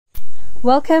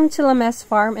Welcome to Lames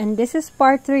Farm, and this is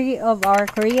part 3 of our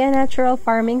Korean natural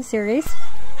farming series.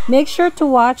 Make sure to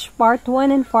watch part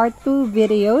 1 and part 2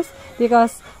 videos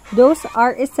because those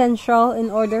are essential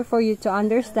in order for you to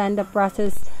understand the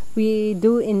process we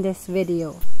do in this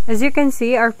video. As you can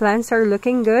see, our plants are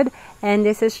looking good, and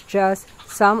this is just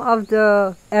some of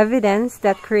the evidence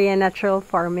that Korean natural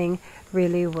farming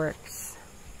really works.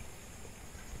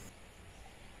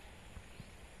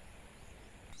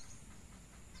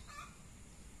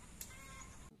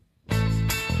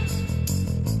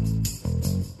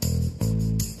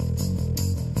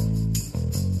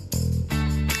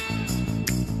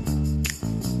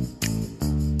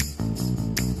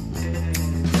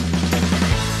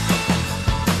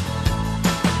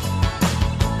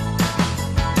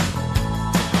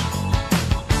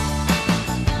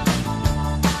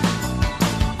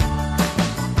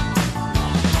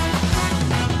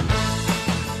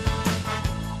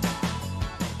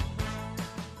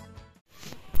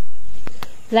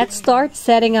 Let's start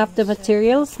setting up the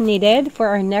materials needed for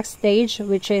our next stage,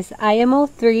 which is IMO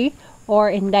 3 or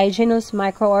Indigenous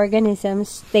Microorganisms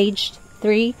Stage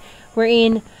 3,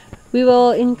 wherein we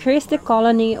will increase the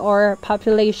colony or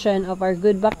population of our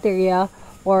good bacteria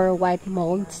or white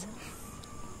molds.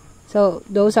 So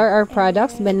those are our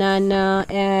products: banana,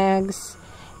 eggs,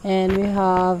 and we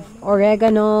have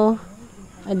oregano,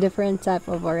 a different type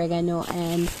of oregano,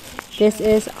 and this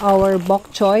is our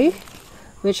bok choy,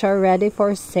 which are ready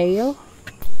for sale.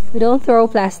 We don't throw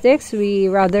plastics, we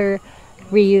rather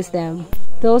reuse them.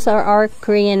 Those are our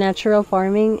Korean natural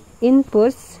farming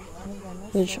inputs,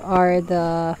 which are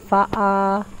the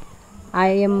FAA,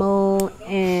 IMO,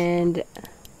 and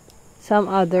some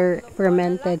other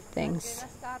fermented things.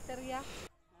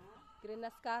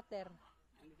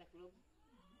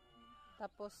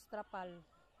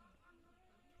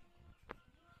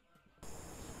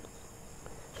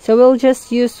 So we'll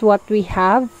just use what we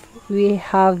have. We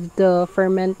have the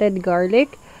fermented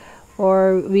garlic,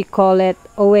 or we call it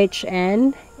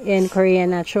OHN in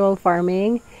Korean natural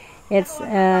farming. It's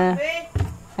an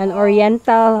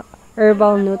oriental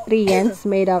herbal nutrients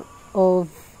made up of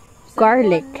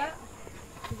garlic.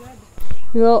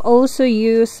 We will also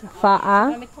use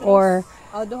FAA or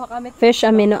fish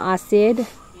amino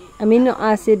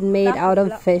acid made out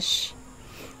of fish.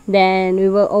 Then we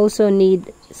will also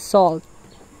need salt.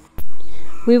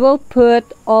 We will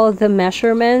put all the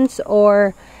measurements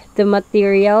or the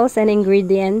materials and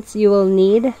ingredients you will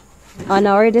need on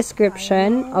our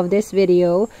description of this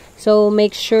video. So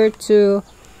make sure to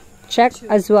check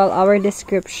as well our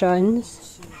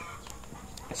descriptions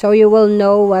so you will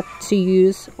know what to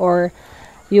use, or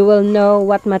you will know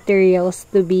what materials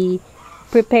to be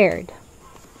prepared.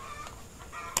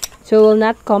 So we'll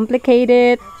not complicate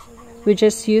it. We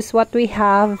just use what we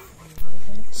have.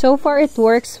 So far it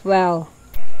works well.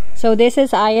 So this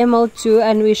is IMO 2,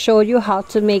 and we showed you how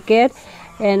to make it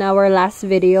in our last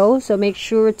video. So make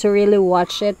sure to really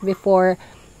watch it before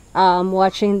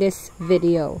watching this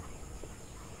video.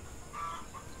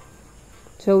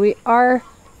 So we are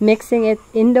mixing it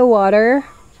in the water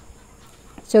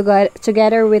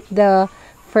together with the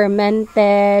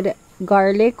fermented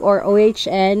garlic or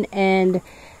OHN and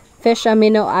fish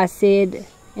amino acid,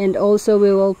 and also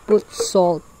we will put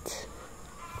salt.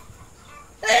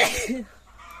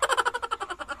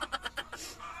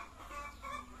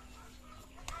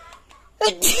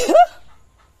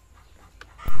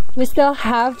 We still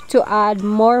have to add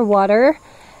more water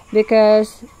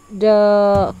because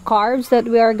the carbs that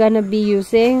we are gonna be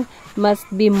using must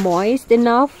be moist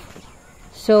enough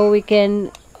so we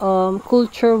can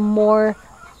culture more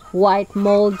white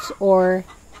molds or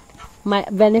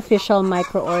beneficial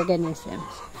microorganisms.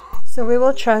 So we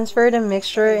will transfer the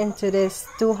mixture into this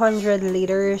 200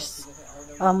 liters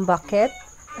bucket,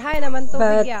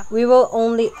 but we will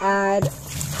only add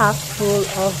half full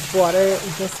of water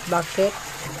in this bucket.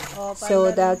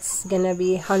 So that's gonna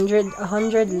be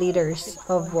 100 liters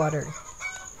of water.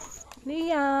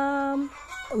 We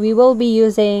will be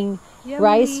using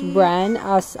rice bran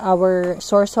as our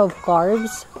source of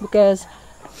carbs because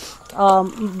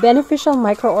beneficial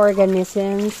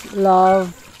microorganisms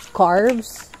love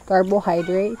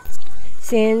carbohydrates.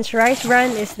 Since rice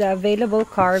bran is the available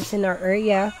carbs in our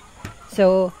area,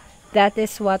 so that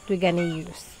is what we're gonna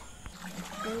use.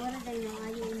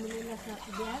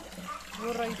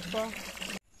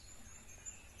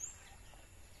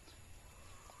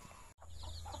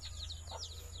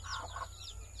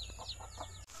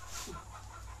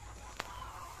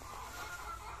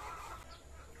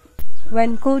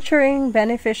 When culturing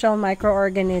beneficial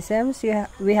microorganisms,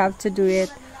 we have to do it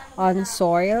on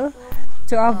soil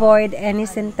to avoid any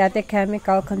synthetic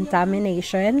chemical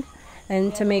contamination.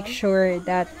 and to make sure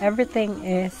that everything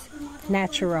is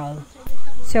natural.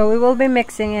 So we will be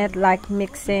mixing it like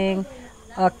mixing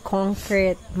a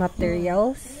concrete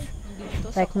materials,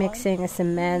 like mixing a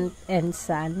cement and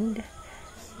sand.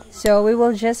 So we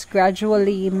will just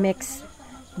gradually mix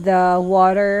the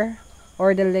water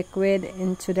or the liquid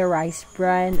into the rice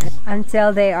bran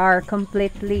until they are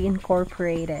completely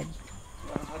incorporated.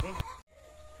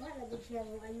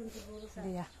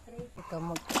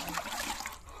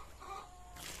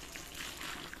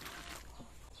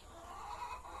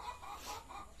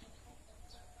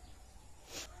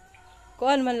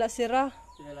 Kuan man la sira.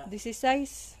 This is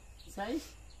size. Size?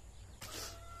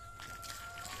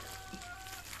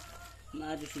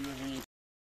 Maadi siya.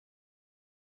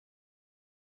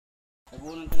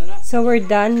 So we're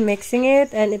done mixing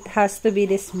it, and it has to be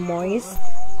this moist.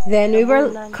 Then we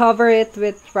will cover it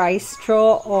with rice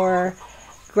straw or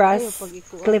grass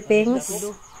clippings.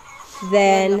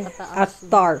 Then a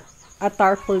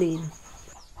tarpaulin.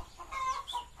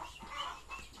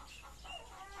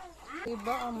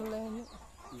 Iba amulay.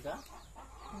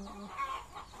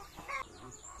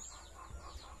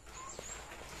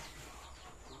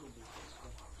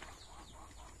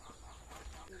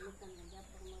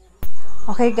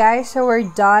 Okay guys, so we're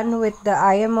done with the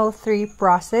IMO 3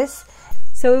 process.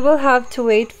 So we will have to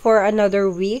wait for another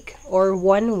week or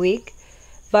 1 week,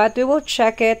 but we will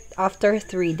check it after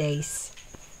 3 days.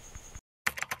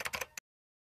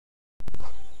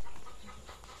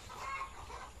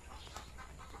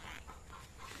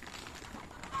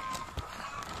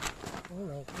 Oh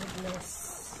my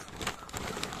goodness.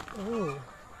 Oh.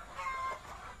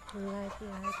 Like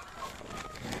that.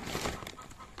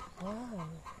 Wow.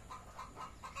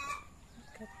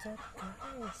 Look at that,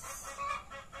 guys.